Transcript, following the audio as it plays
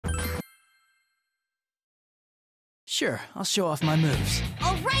Sure, I'll show off my moves.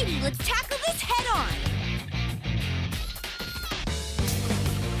 Alrighty, let's tackle this head on.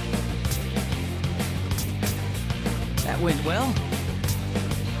 That went well.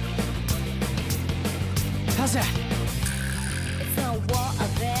 How's that? It's a war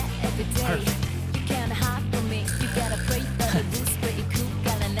of there every day. Perfect. You can't hide from me. You gotta pray for the boost, pretty cool.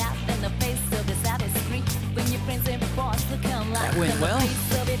 Got an laugh in the face of this out of screen. When your friends and boss look on like That went well.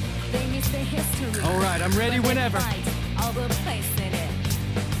 History. All right, I'm ready whenever. All the place in it.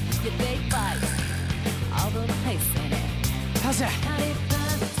 Your big fight. All the place in it. How's that? Had it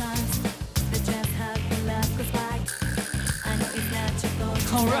times. The chance had the love goes by. I know it's not your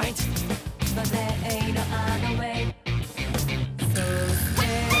fault. All right. But there ain't no other way. So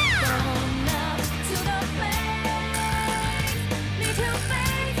step on up to the place. Need your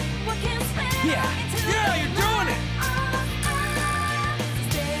faith, what can spend Yeah. into You're doing it.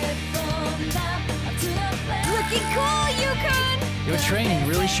 Step on up to the place. Looking cool, Yukon! Your training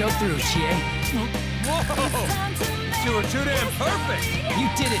really showed through, Chie. Whoa! You were too damn perfect! You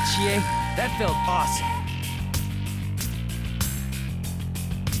did it, Chie. That felt awesome.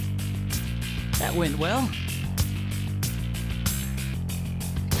 That went well.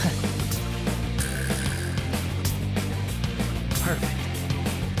 Perfect.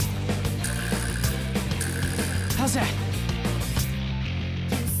 How's that?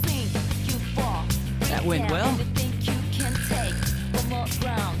 You sink, you fall. That went Break down well. anything you can take. One more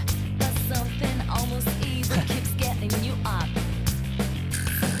ground. But something almost evil keeps getting you up.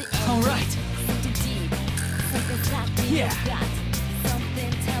 Something All right. Something deep. Something trapped in Yeah. your gut.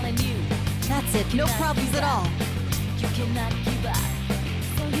 Something telling you. That's it, no problems at all. You cannot give up.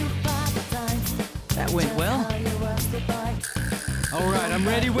 So you fight the times. That went well. How you was goodbye. All right, I'm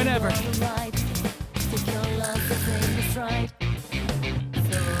ready whenever. Right. Take your love, the thing is right.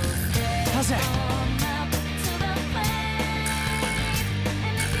 So How's that? on up to the place.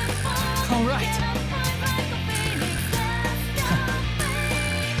 And if you fall, All right. get up right like a phoenix.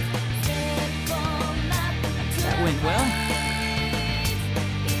 Step on up to That the went well. place.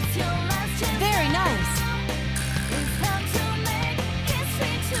 It's your last chance. Very nice. It's time to make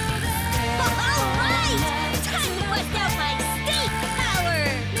history today. Alright! Time to bust out my steak power!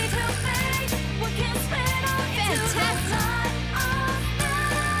 Need your faith, what can spread on Fantastic.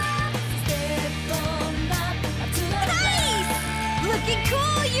 Nice! Looking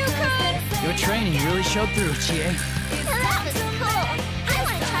cool, Yukon! Your training really showed through, Chie. That was cool! I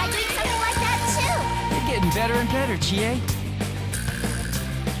want to try doing something like that too! You're getting better and better, Chie.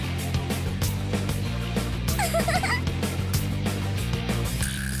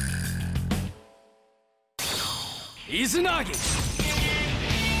 Izanagi!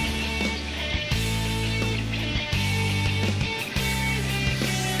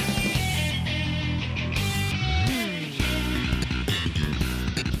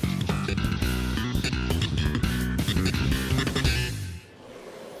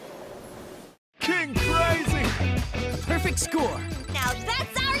 King Crazy! Perfect score! Now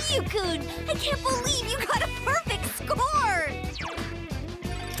that's our Yukon! I can't believe you got a